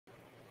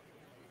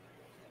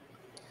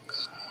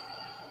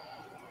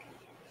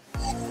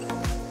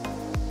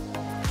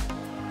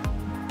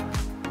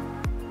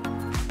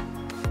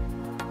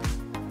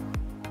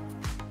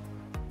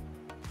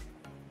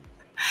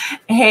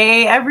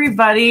Hey,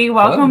 everybody. Hello,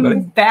 Welcome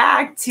everybody.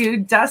 back to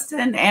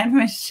Dustin and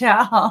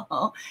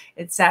Michelle.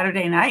 It's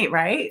Saturday night,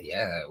 right?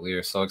 Yeah, we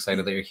are so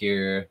excited that you're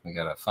here. We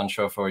got a fun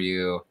show for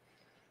you.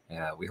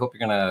 Yeah, we hope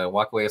you're going to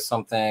walk away with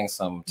something,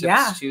 some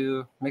tips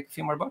to make a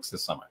few more bucks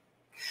this summer.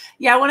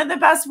 Yeah, one of the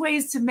best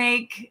ways to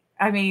make,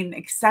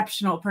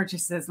 exceptional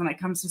purchases when it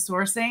comes to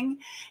sourcing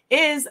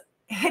is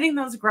hitting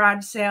those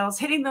garage sales,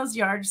 hitting those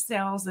yard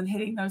sales, and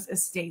hitting those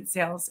estate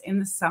sales in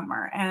the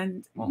summer.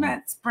 And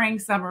spring,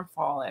 summer,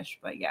 fallish,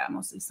 but yeah,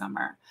 mostly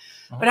summer.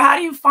 But how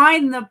do you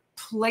find the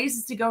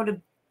places to go to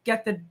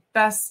get the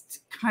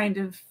best kind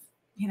of,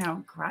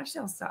 garage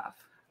sale stuff?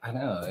 I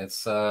know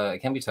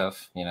it can be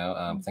tough.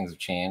 Things have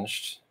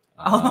changed.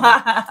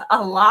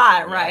 A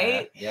lot,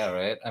 right? Yeah,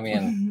 right. I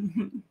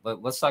mean,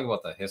 let's talk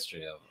about the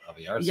history of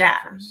a yard sale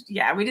first.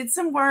 Yeah, we did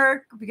some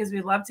work because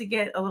we love to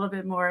get a little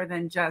bit more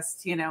than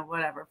just,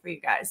 whatever for you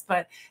guys.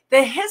 But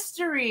the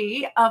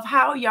history of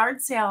how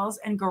yard sales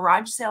and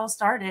garage sales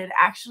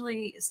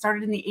actually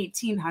started in the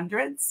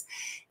 1800s.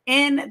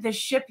 In the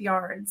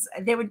shipyards,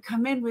 they would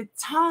come in with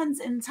tons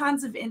and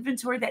tons of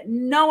inventory that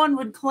no one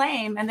would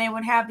claim. And they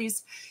would have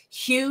these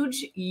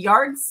huge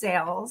yard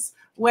sales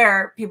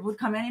where people would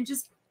come in and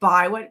just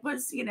buy what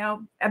was,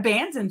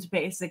 abandoned,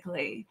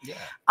 basically. Yeah.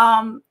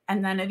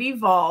 And then it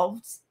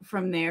evolved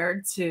from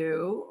there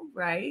to,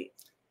 right?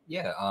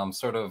 Yeah,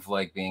 sort of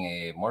like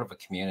being more of a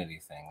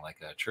community thing, like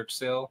a church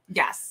sale.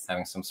 Yes.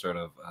 Having some sort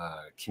of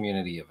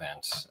community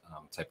event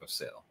type of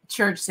sale.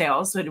 Church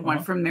sales. So it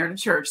went from there to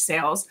church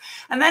sales.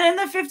 And then in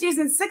the 50s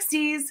and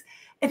 60s,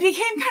 it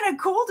became kind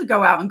of cool to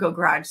go out and go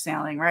garage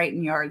selling, right?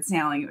 And yard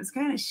selling. It was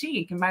kind of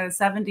chic. And by the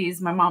 70s,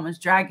 my mom was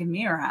dragging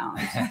me around.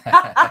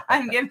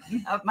 I'm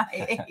giving up my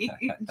age.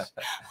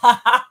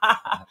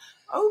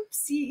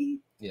 Oopsie.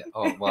 Yeah.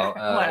 Oh, well,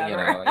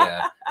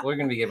 yeah. We're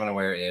going to be giving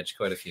away our age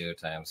quite a few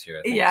times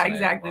here. Yeah,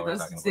 exactly.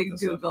 Let's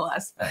Google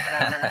us.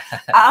 Whatever.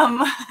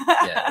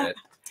 Yeah. Right.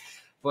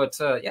 But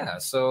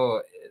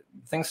so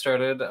things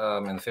started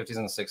in the 50s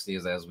and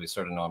 60s as we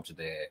sort of know them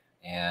today.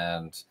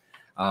 And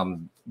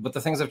but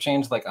the things have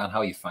changed, like on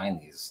how you find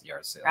these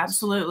yard sales.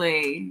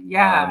 Absolutely.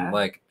 Yeah.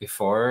 Like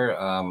before,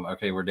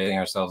 okay, we're dating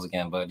ourselves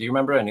again, but do you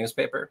remember a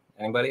newspaper?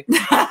 Anybody?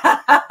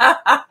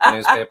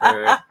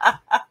 Newspaper.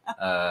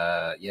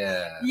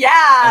 Yeah.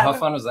 And how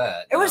fun was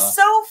that? It was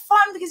so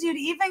fun because you'd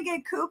even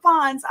get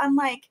coupons on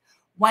like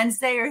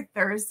Wednesday or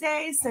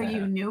Thursday. So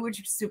you knew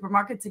which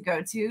supermarket to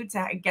go to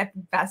get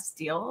the best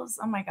deals.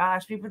 Oh my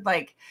gosh. We would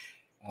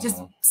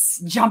just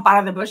jump out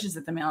of the bushes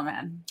at the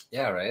mailman.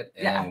 Yeah, right.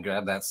 And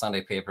grab that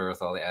Sunday paper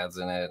with all the ads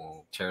in it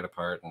and tear it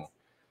apart and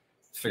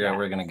figure out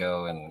where we're going to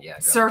go and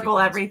circle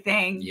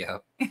everything.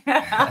 Yep.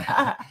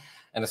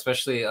 And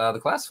especially the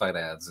classified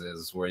ads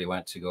is where you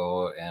went to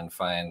go and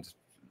find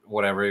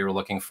whatever you were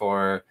looking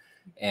for.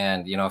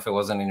 And, if it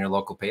wasn't in your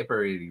local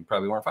paper, you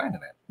probably weren't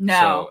finding it. No.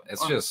 So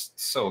it's just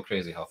so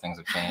crazy how things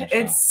have changed.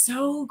 It's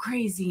so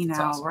crazy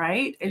now, awesome.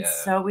 Right?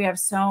 We have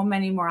so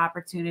many more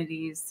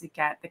opportunities to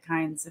get the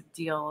kinds of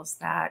deals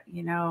that,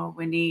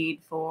 we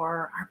need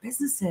for our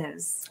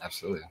businesses.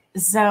 Absolutely.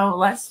 So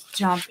let's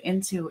jump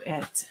into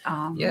it.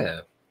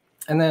 Yeah.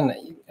 And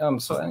then, and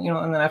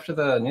then after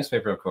the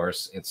newspaper, of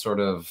course, it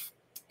sort of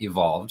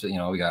evolved.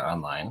 We got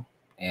online.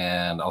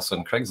 And all of a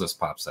sudden Craigslist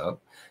pops out.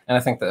 And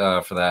I think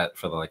that for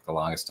the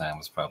longest time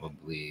was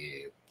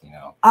probably,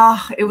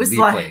 it was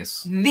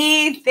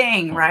the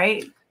thing,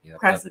 right? Yeah,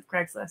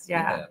 Craigslist.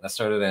 Yeah. That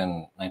started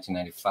in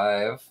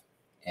 1995.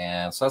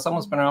 And so that's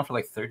almost been around for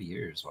like 30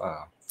 years.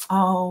 Wow.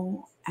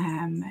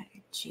 OMG.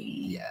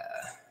 Yeah.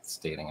 It's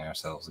dating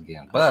ourselves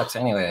again. But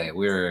anyway,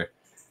 we're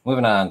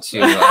moving on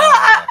to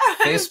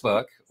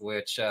Facebook,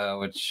 which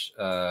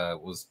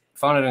was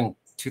founded in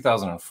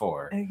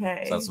 2004.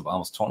 Okay. So that's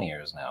almost 20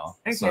 years now.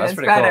 Okay, so that's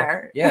pretty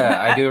better. Cool.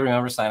 Yeah, I do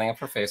remember signing up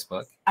for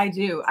Facebook. I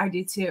do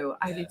too.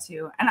 I do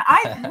too. And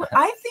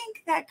I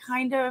think that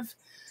kind of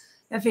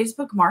the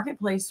Facebook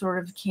Marketplace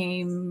sort of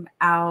came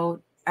out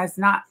as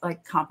not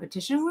like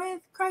competition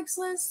with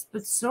Craigslist,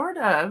 but sort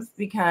of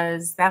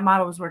because that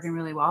model was working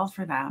really well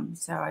for them.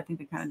 So I think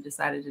they kind of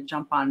decided to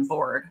jump on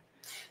board.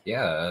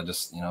 Yeah,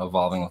 just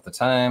evolving with the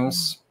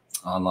times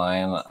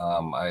online.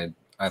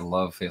 I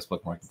love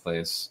Facebook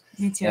Marketplace.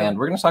 Me too. And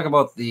we're going to talk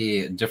about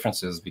the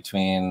differences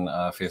between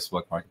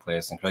Facebook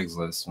Marketplace and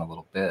Craigslist in a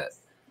little bit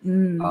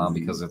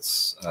because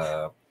it's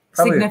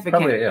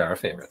probably our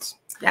favorites.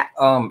 Yeah.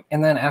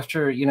 And then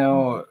after,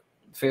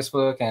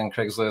 Facebook and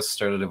Craigslist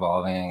started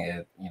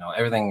evolving,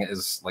 everything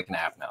is like an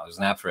app now. There's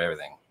an app for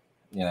everything.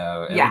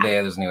 Every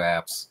day there's new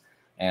apps.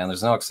 And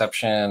there's no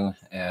exception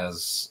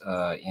as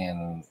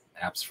in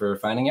apps for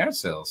finding yard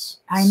sales.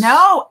 I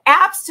know.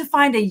 Apps to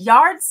find a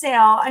yard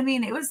sale. I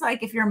mean, it was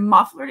like if your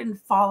muffler didn't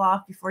fall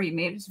off before you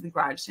made it to the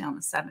garage sale in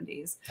the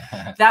 70s.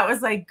 That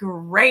was like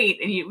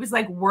great. And it was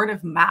like word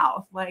of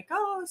mouth. Like,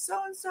 oh,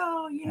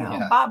 so-and-so,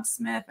 Bob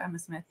Smith, Emma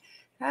Smith,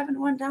 having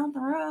one down the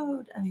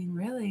road. I mean,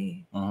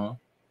 really?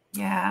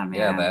 Yeah, man.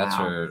 Yeah,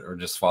 that or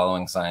just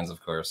following signs,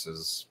 of course,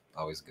 is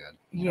always good.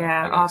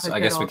 I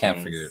guess we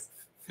can't forget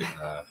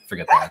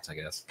that, I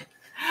guess.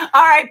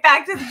 All right,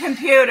 back to the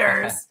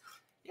computers.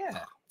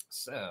 Yeah.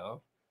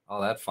 So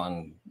all that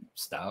fun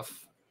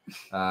stuff.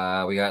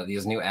 We got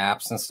these new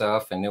apps and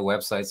stuff and new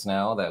websites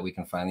now that we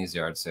can find these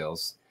yard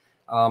sales.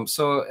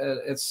 So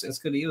it's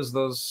good to use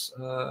those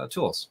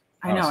tools.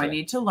 I know I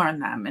need to learn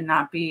them and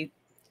not be,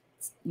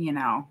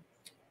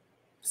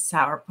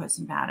 sourpuss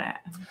about it.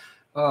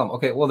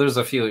 Okay, well, there's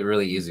a few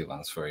really easy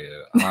ones for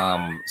you.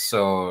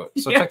 So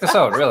check this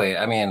out. Really,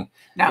 I mean,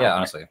 yeah,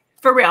 honestly,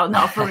 for real.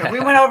 We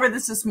went over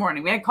this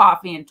morning. We had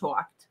coffee and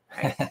talked.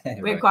 Right?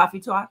 We had coffee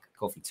talk.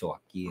 Coffee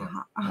talk, yeah.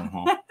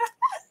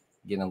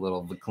 Getting a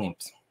little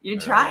verklempt. You're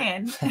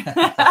trying.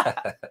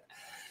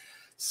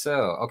 So,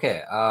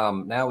 okay,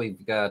 now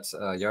we've got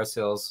yard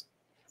sales,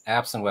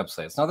 apps, and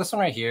websites. Now, this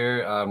one right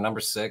here, number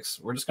 6,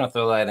 we're just going to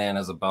throw that in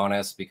as a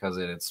bonus because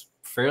it's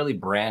fairly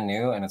brand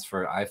new and it's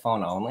for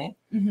iPhone only.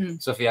 Mm-hmm.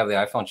 So if you have the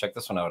iPhone, check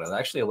this one out.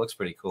 It looks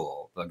pretty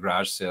cool. The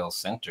Garage Sale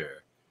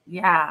Center.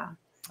 Yeah.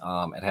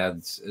 It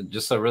had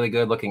just a really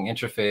good looking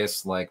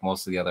interface like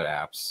most of the other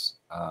apps.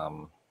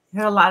 It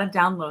had a lot of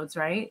downloads,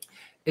 right?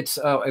 It's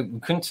I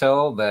couldn't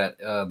tell that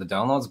the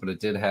downloads, but it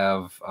did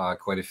have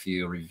quite a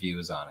few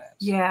reviews on it.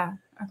 Yeah.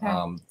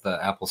 Okay.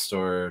 The Apple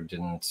Store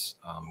didn't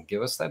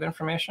give us that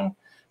information,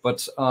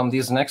 but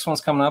these next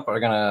ones coming up are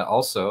gonna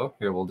also,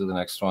 here we'll do the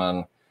next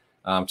one,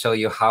 tell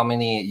you how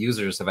many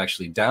users have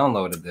actually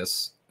downloaded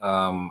this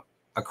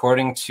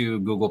according to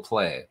Google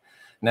Play.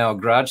 Now,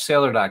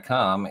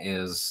 GarageSaler.com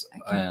is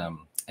an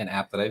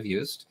app that I've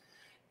used,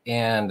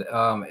 and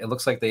it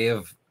looks like they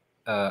have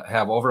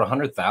over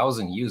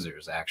 100,000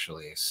 users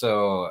actually.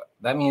 So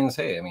that means,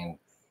 hey, I mean,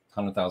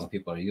 100,000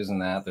 people are using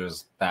that.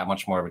 There's that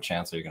much more of a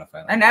chance that you're going to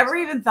find that. I never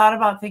even thought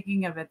about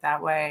thinking of it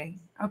that way.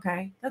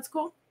 Okay, that's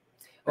cool.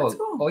 That's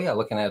cool. Oh yeah,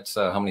 looking at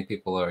how many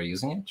people are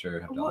using it or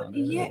have downloaded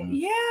it.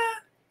 Yeah.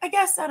 I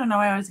guess, I don't know.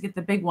 I always get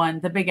the big one,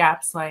 the big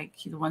apps like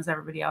the ones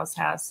everybody else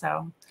has.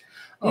 So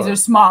these are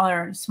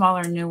smaller,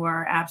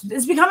 newer apps.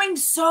 It's becoming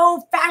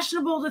so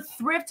fashionable to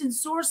thrift and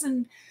source,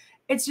 and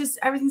it's just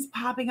everything's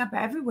popping up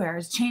everywhere.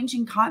 It's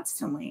changing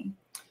constantly.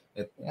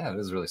 It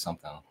is really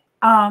something.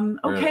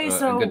 Okay,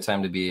 so a good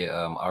time to be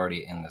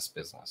already in this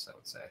business, I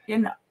would say.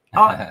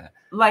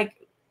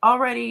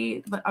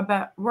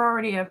 We're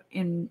already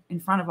in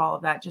front of all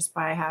of that just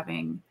by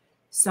having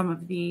some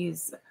of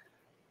these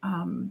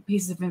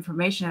pieces of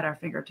information at our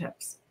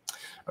fingertips.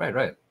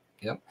 Right.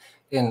 Yep.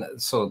 And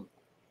so,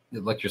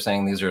 like you're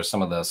saying, these are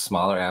some of the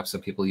smaller apps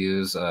that people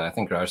use. I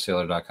think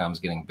GarageSaler.com is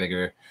getting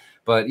bigger,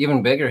 but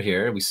even bigger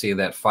here, we see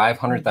that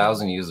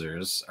 500,000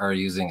 users are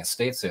using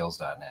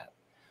EstateSales.net.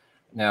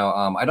 Now,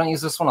 I don't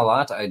use this one a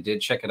lot. I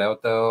did check it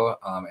out though.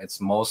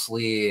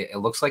 It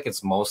looks like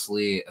it's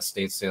mostly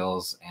estate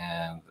sales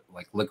and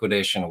like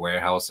liquidation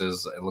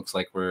warehouses. It looks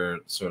like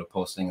we're sort of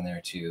posting in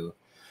there too.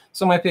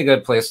 So it might be a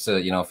good place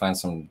to, find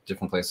some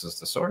different places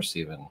to source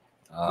even.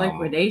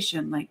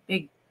 Liquidation, like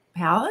big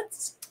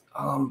pallets?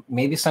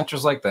 Maybe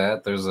centers like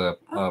that. There's a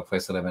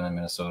place that I've been in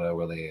Minnesota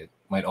where they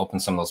might open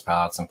some of those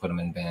pallets and put them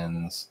in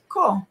bins.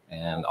 Cool.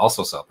 And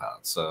also sell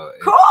pallets. So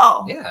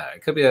cool.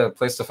 It could be a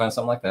place to find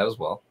something like that as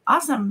well.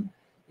 Awesome.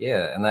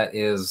 Yeah, and that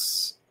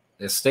is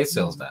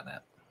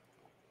EstateSales.net.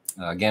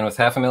 Again, with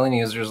 500,000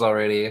 users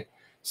already.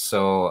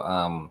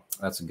 So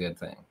that's a good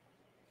thing.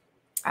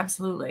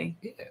 Absolutely.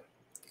 Yeah.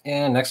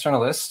 And next on the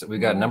list, we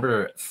got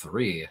number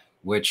 3,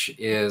 which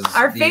is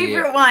our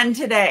favorite one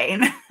today.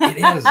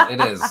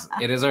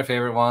 It is our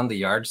favorite one, the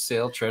Yard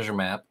Sale Treasure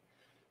Map.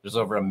 There's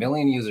over 1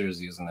 million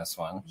users using this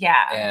one.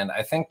 Yeah. And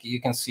I think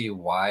you can see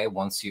why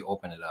once you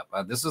open it up.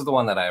 This is the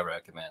one that I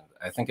recommend.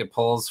 I think it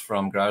pulls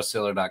from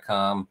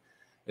GarageSaler.com.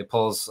 It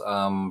pulls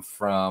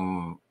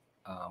from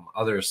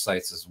other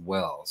sites as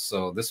well.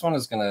 So this one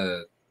is going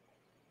to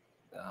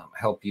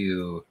help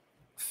you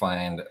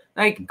find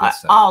like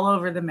all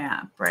over the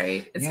map,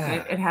 right?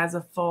 It has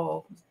a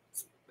full.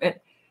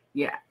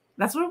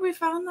 That's what we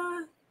found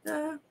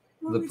the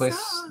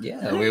place.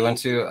 We went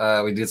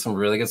to. We did some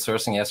really good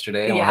sourcing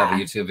yesterday, and we'll have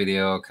a YouTube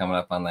video coming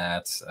up on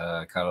that.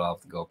 Cut it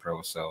off the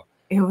GoPro, so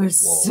it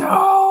was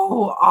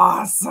so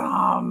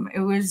awesome. It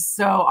was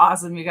so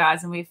awesome, you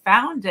guys, and we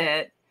found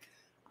it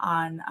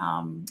on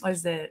what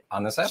is it?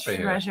 On this app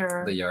right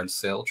here, the Yard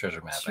Sale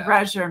Treasure Map.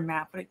 Treasure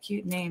Map, what a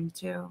cute name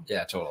too.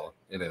 Yeah, total.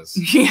 It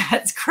is. Yeah,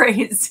 it's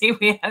crazy.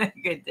 We had a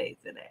good day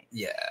today.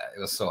 Yeah, it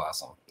was so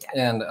awesome. Yeah.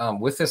 And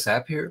with this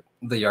app here,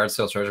 the Yard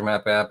Sale Treasure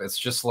Map app, it's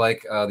just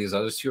like these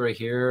other two right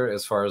here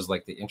as far as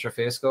like the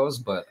interface goes.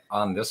 But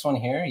on this one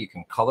here, you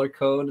can color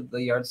code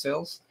the yard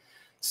sales.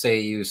 Say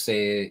you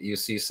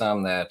see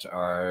some that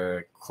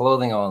are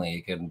clothing only,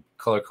 you can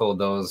color code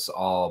those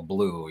all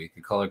blue. You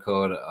can color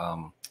code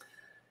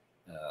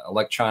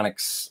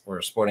electronics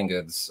or sporting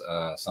goods,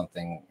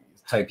 something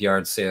type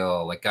yard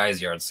sale, like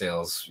guys yard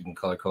sales. You can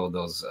color code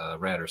those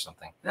red or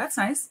something. That's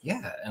nice.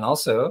 Yeah. And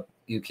also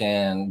you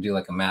can do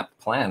like a map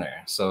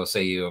planner. So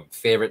say you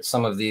favorite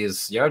some of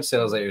these yard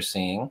sales that you're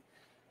seeing,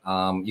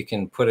 you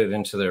can put it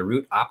into the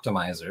route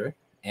optimizer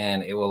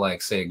and it will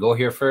like say, go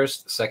here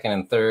first, second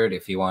and third,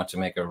 if you want to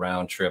make a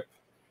round trip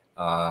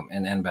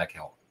and end back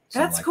home.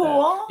 That's like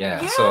cool. That.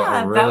 Yeah. Yeah,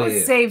 so really, that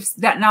would save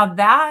that. Now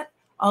that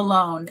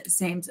alone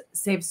saves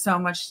so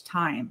much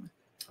time.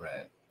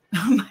 Right.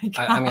 Oh my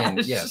gosh. I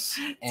mean, yes.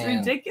 It's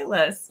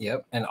ridiculous.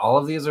 Yep. And all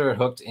of these are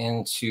hooked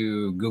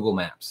into Google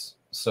Maps.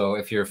 So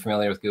if you're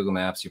familiar with Google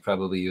Maps, you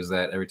probably use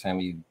that every time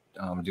you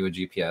do a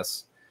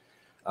GPS.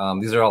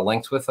 These are all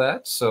linked with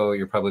that. So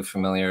you're probably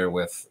familiar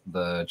with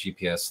the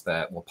GPS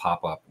that will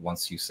pop up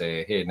once you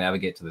say, hey,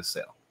 navigate to this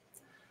sale.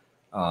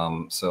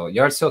 So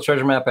Yard Sale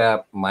Treasure Map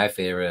app, my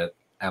favorite.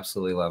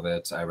 Absolutely love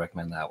it. I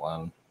recommend that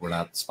one. We're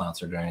not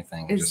sponsored or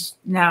anything.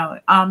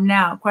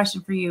 Now,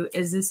 question for you: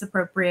 is this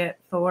appropriate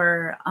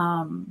for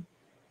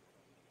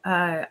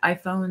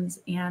iPhones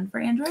and for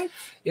Android?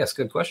 Yes,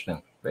 good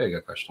question. Very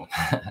good question.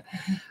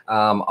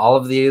 All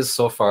of these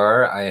so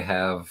far, I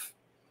have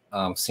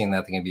seen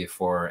that they can be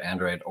for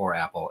Android or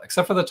Apple,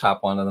 except for the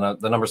top one,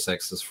 and the number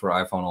 6 is for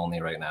iPhone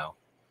only right now.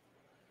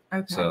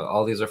 Okay. So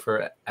all these are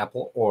for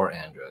Apple or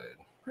Android.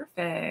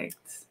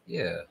 Perfect.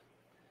 Yeah.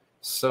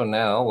 So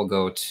now we'll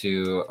go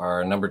to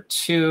our number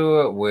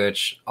 2,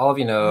 which all of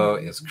you know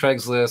is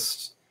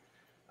Craigslist.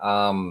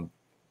 5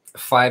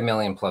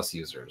 million plus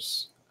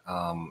users.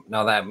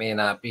 Now that may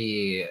not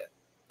be,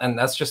 and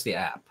that's just the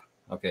app.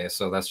 Okay,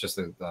 so that's just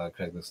the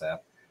Craigslist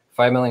app.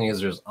 5 million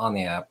users on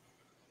the app.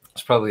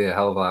 There's probably a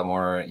hell of a lot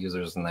more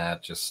users than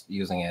that just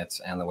using it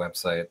and the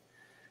website.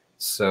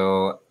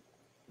 So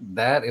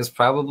that is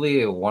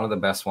probably one of the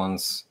best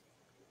ones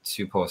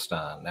to post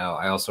on. Now,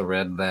 I also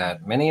read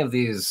that many of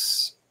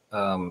these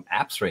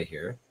apps right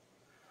here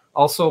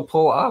also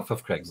pull off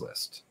of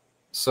Craigslist.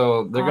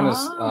 So they're going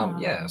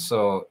to,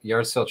 so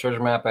Yard Sale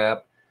Treasure Map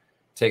app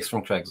takes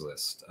from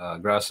Craigslist.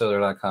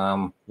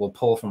 GarageSailor.com will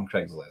pull from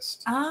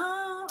Craigslist.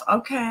 Oh,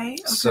 okay.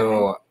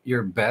 So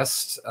your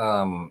best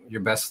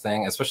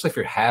thing, especially if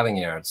you're having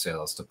yard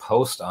sales, to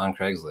post on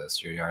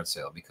Craigslist your yard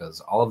sale,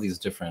 because all of these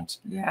different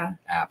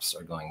apps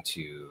are going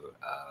to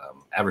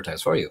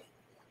advertise for you.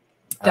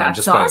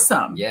 That's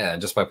awesome.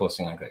 Just by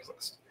posting on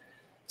Craigslist.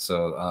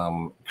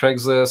 So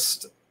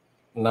Craigslist,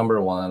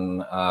 number 1,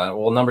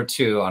 number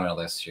 2 on our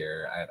list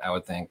here, I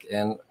would think.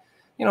 And,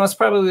 it's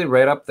probably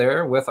right up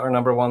there with our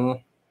number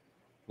 1,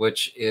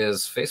 which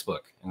is Facebook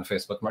and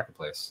Facebook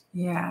Marketplace.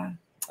 Yeah.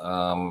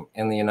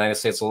 In the United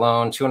States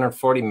alone,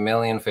 240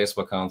 million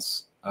Facebook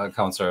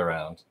accounts are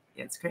around.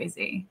 It's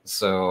crazy.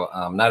 So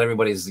not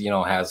everybody's,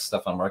 has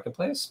stuff on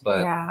Marketplace,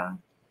 but,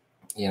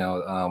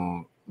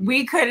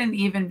 we couldn't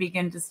even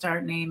begin to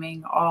start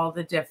naming all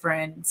the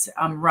different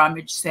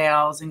rummage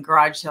sales and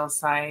garage sale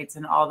sites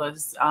and all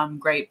those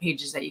great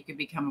pages that you could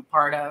become a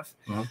part of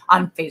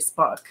on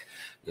Facebook.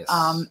 Yes.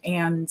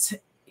 And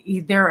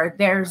there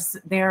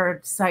are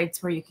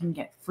sites where you can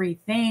get free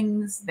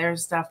things.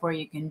 There's stuff where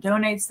you can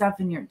donate stuff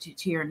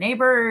to your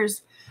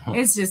neighbors.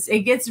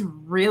 It gets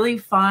really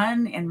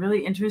fun and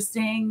really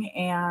interesting.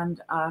 And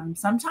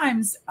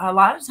a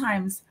lot of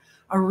times,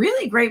 a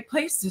really great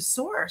place to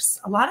source.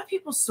 A lot of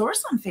people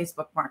source on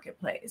Facebook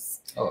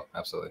Marketplace. Oh,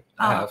 absolutely.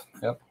 I have.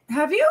 Yep.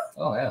 Have you?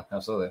 Oh, yeah,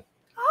 absolutely.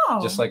 Oh.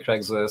 Just like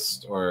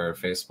Craigslist or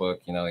Facebook,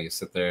 you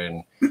sit there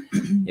and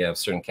you have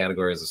certain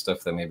categories of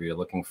stuff that maybe you're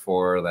looking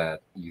for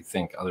that you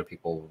think other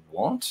people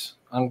won't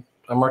on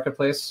a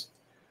marketplace.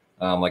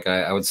 Like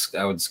I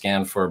would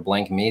scan for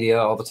blank media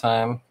all the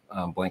time,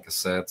 blank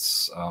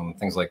cassettes,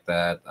 things like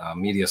that.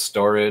 Media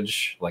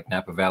storage, like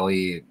Napa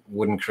Valley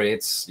wooden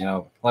crates. A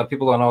lot of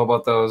people don't know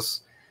about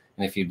those,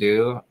 and if you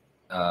do,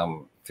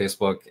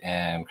 Facebook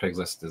and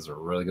Craigslist is a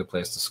really good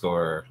place to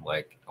score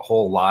like a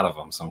whole lot of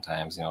them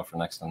sometimes, for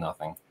next to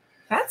nothing.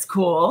 That's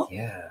cool.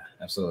 Yeah,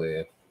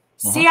 absolutely.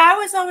 See, I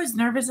was always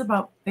nervous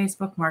about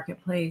Facebook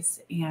Marketplace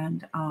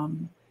and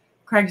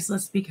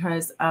Craigslist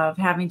because of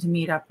having to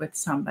meet up with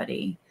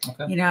somebody,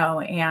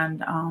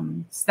 and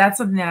so that's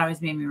something that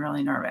always made me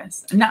really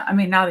nervous.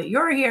 Now that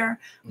you're here,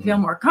 I feel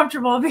more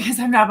comfortable because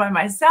I'm not by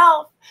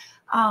myself.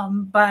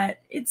 But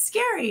it's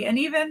scary. And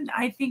even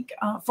I think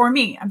for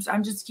me,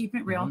 I'm just keeping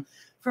it real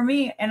for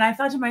me. And I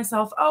thought to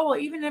myself, oh, well,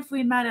 even if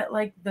we met at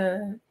like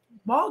the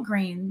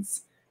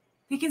Walgreens,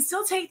 they can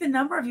still take the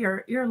number of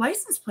your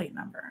license plate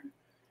number.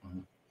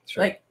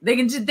 Sure. Like they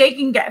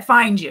can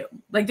find you.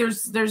 Like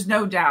there's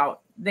no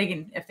doubt they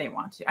can if they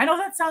want to. I know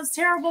that sounds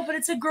terrible, but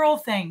it's a girl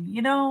thing,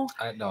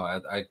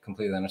 I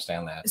completely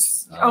understand that.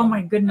 Oh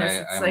my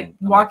goodness. It's like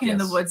walking in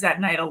the woods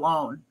at night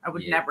alone. I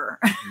would never.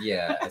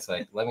 Yeah. It's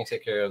like, let me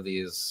take care of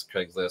these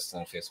Craigslist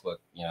and Facebook,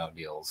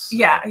 deals.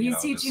 Yeah. He's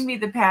teaching me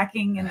the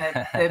packing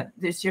and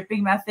the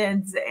shipping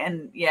methods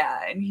and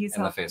he's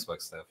and the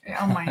Facebook stuff.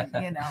 Oh my,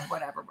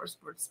 whatever.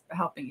 We're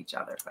helping each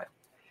other, but.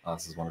 Oh,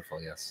 this is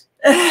wonderful. Yes.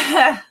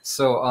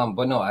 So,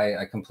 but no,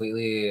 I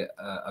completely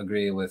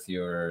agree with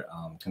your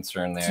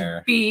concern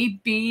there. To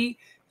be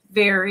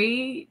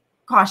very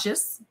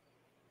cautious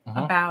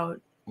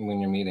about when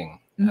you're meeting.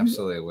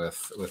 Absolutely.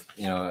 With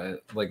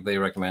like they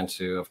recommend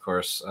to, of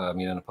course,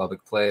 meet in a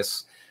public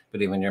place.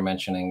 But even you're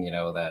mentioning,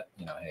 that,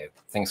 hey,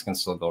 things can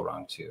still go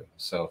wrong too.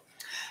 So.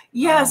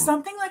 Yeah,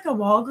 something like a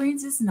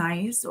Walgreens is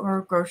nice or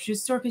a grocery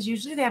store because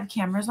usually they have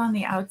cameras on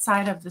the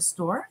outside of the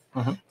store.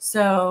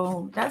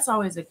 So that's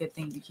always a good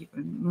thing to keep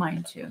in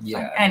mind too.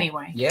 Yeah. But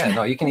anyway. Yeah,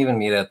 no, you can even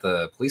meet at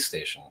the police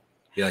station.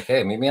 Be like,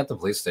 hey, meet me at the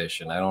police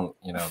station. I don't,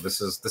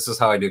 this is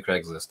how I do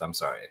Craigslist. I'm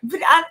sorry.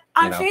 But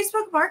on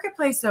Facebook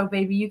Marketplace, though,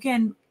 baby, you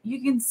can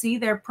see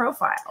their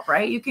profile,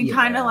 right? You can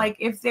kind of like,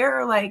 if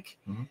they're like,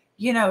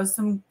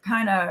 some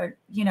kind of,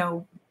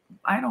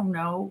 I don't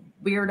know,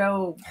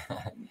 weirdo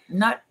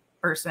nut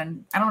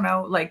person. I don't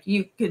know. Like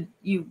you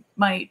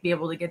might be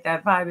able to get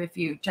that vibe if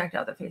you checked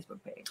out the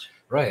Facebook page.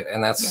 Right.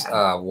 And that's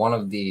one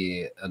of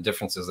the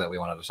differences that we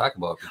wanted to talk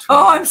about.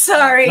 I'm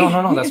sorry.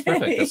 No, that's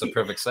perfect. That's a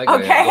perfect segue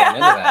going into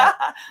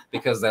that,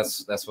 because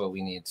that's what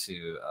we need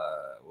to,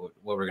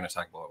 what we're going to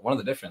talk about. One of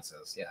the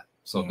differences. Yeah.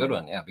 So good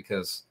one. Yeah.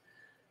 Because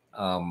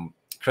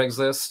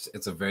Craigslist,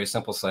 it's a very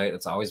simple site.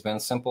 It's always been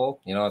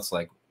simple. It's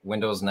like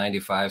Windows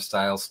 95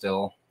 style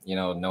still,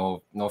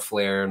 no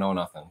flair, no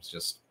nothing. It's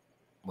just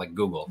like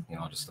Google,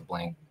 just a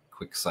blank,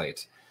 quick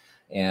site.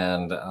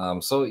 And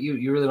so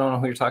you really don't know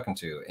who you're talking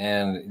to.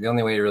 And the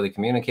only way you're really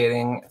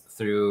communicating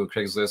through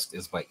Craigslist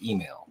is by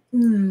email.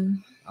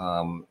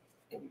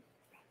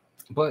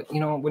 But,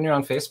 when you're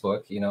on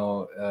Facebook,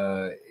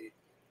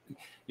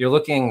 you're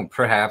looking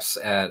perhaps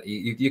at,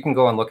 you can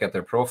go and look at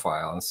their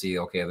profile and see,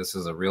 okay, this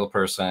is a real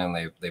person.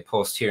 They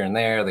post here and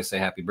there. They say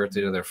happy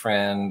birthday to their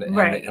friend.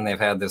 And they've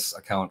had this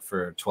account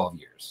for 12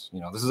 years.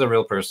 This is a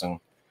real person.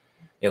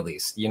 At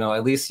least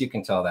you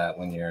can tell that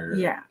when you're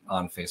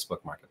on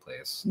Facebook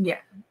Marketplace.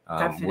 Yeah,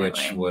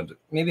 which would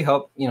maybe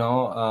help,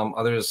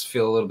 others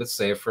feel a little bit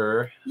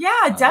safer.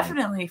 Yeah,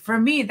 definitely. For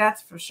me,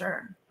 that's for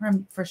sure.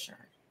 For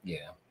sure.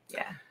 Yeah.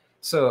 Yeah.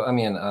 So, I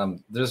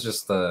mean, there's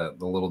just the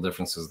little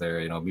differences there.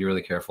 Be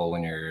really careful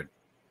when you're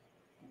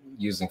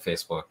using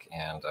Facebook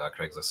and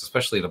Craigslist,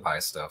 especially to buy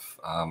stuff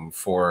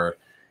for,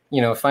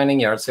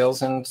 finding yard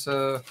sales and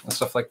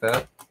stuff like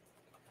that.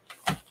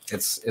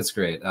 It's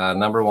great.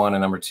 Number one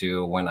and number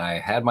two, when I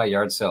had my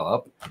yard sale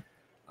up,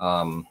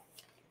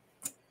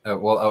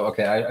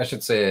 I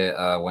should say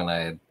when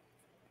I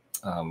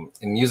am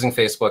using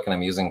Facebook and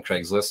I'm using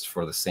Craigslist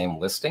for the same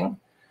listing,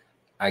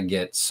 I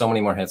get so many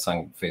more hits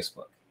on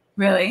Facebook.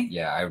 Really?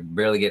 Yeah, I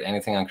barely get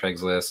anything on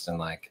Craigslist, and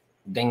like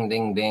ding,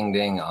 ding, ding,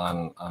 ding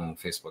on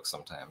Facebook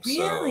sometimes.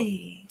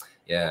 Really? So,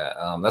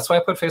 yeah, that's why I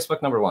put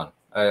Facebook number one.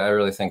 I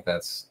really think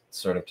that's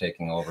sort of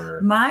taking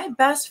over. My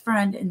best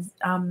friend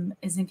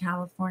is in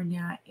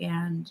California,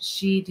 and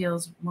she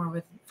deals more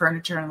with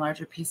furniture and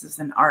larger pieces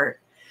than art.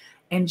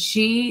 And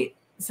she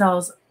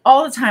sells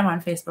all the time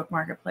on Facebook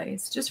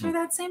Marketplace, just for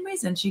that same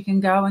reason. She can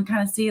go and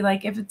kind of see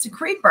like if it's a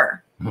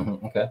creeper.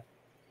 Okay.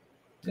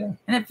 Yeah.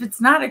 And if it's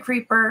not a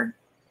creeper,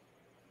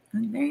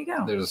 then there you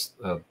go. There's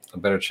a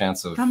better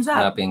chance of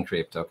not being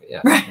creeped. Okay.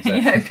 Yeah. Right.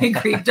 Exactly. Being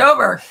creeped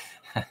over.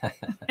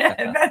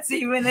 That's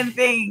even a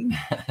thing.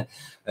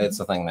 It's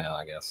a thing now,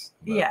 I guess.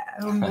 But. Yeah,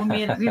 we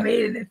made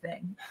it a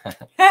thing.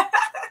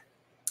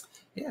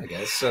 Yeah,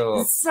 guys.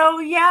 So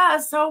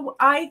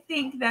I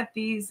think that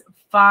these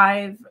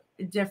 5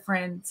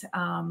 different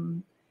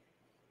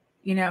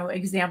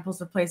examples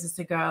of places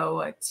to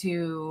go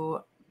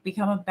to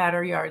become a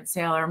better yard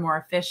saler, more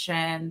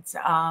efficient,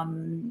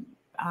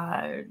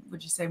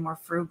 would you say more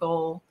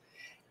frugal,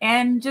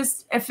 and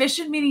just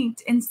efficient, meaning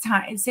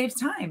it saves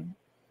time.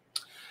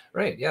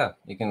 Right. Yeah.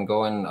 You can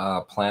go and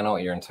plan out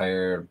your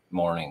entire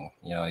morning.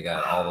 You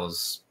got all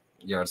those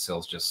yard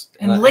sales just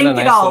link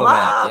it all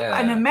up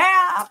on a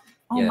map.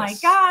 Oh my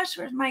gosh,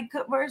 where's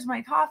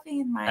my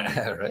coffee and my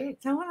right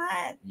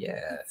donut?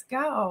 Yeah. Let's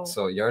go.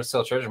 So Yard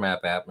Sale Treasure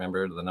Map app,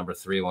 remember the number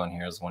 3 one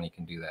here is one you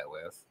can do that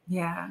with.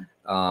 Yeah.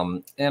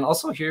 And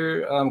also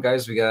here,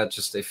 guys, we got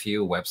just a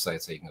few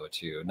websites that you can go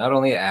to. Not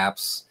only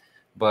apps,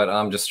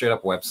 but just straight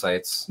up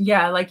websites.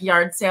 Yeah, like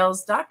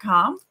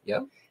yardsales.com.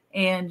 Yep.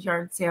 And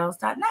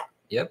yardsales.net.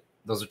 Yep,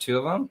 those are 2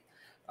 of them.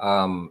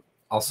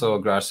 Also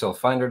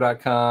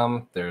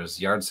garagesalefinder.com. There's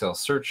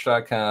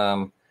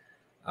yardsalesearch.com.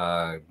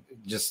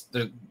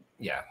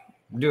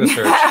 Do a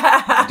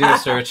search. Do a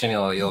search, and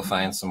you'll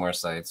find some more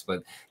sites.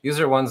 But these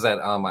are ones that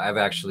I've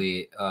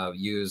actually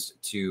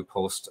used to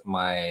post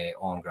my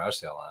own garage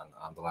sale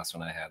on. The last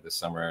one I had this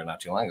summer, not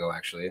too long ago,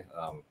 actually.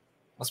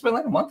 Must have been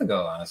like a month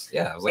ago, honestly.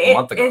 Yeah, it was like a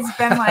month ago. It's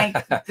been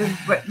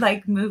like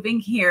like moving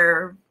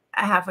here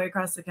halfway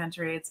across the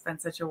country. It's been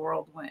such a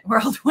whirlwind.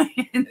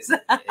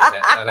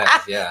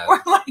 Yeah.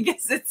 We're like,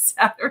 is it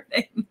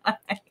Saturday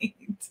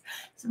night?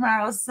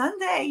 Tomorrow's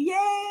Sunday.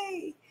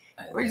 Yay!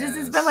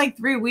 It's been like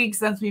 3 weeks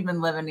since we've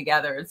been living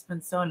together. It's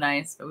been so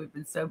nice, but we've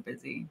been so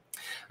busy.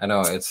 I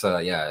know it's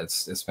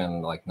it's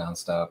been like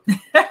nonstop.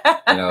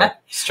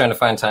 Just trying to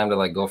find time to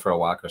like go for a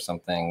walk or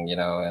something,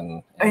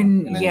 and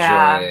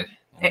enjoy.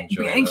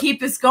 And keep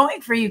this going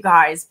for you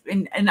guys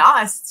and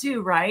us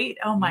too, right?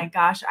 Oh my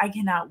gosh,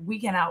 we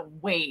cannot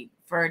wait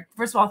for.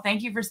 First of all,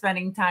 thank you for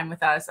spending time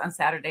with us on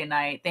Saturday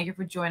night. Thank you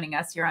for joining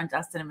us here on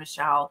Dustin and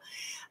Michelle.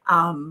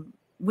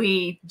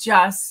 We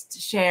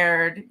just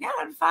shared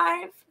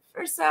 5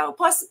 or so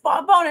plus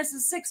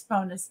bonus, 6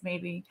 bonus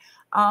maybe,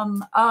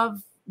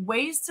 of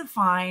ways to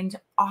find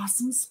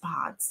awesome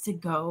spots to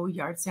go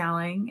yard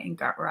selling and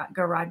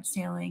garage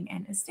selling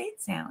and estate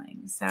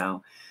selling.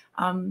 So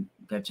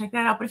go check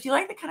that out. But if you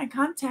like the kind of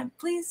content,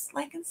 please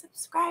like and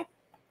subscribe.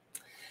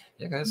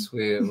 Yeah, guys,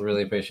 we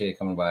really appreciate you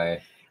coming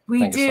by.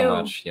 Thank you so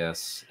much.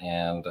 Yes,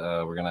 and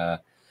we're gonna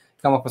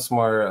come up with some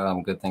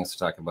more good things to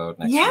talk about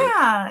next week.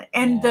 Yeah,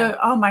 and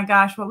oh my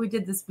gosh, what we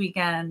did this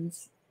weekend.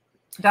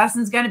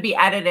 Dawson's going to be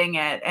editing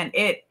it, and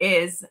it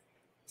is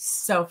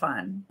so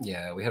fun.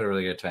 Yeah, we had a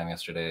really good time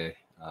yesterday.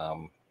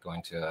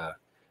 Going to a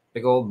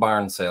big old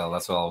barn sale.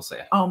 That's all I'll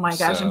say. Oh my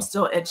gosh, I'm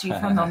still itchy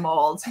from the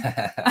mold.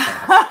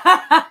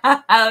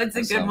 Oh, it's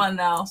a good one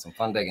though. Some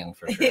fun digging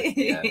for sure.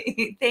 Yeah.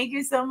 Thank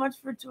you so much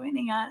for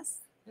joining us.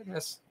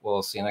 Yes,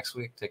 we'll see you next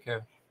week. Take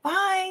care.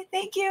 Bye.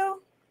 Thank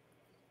you.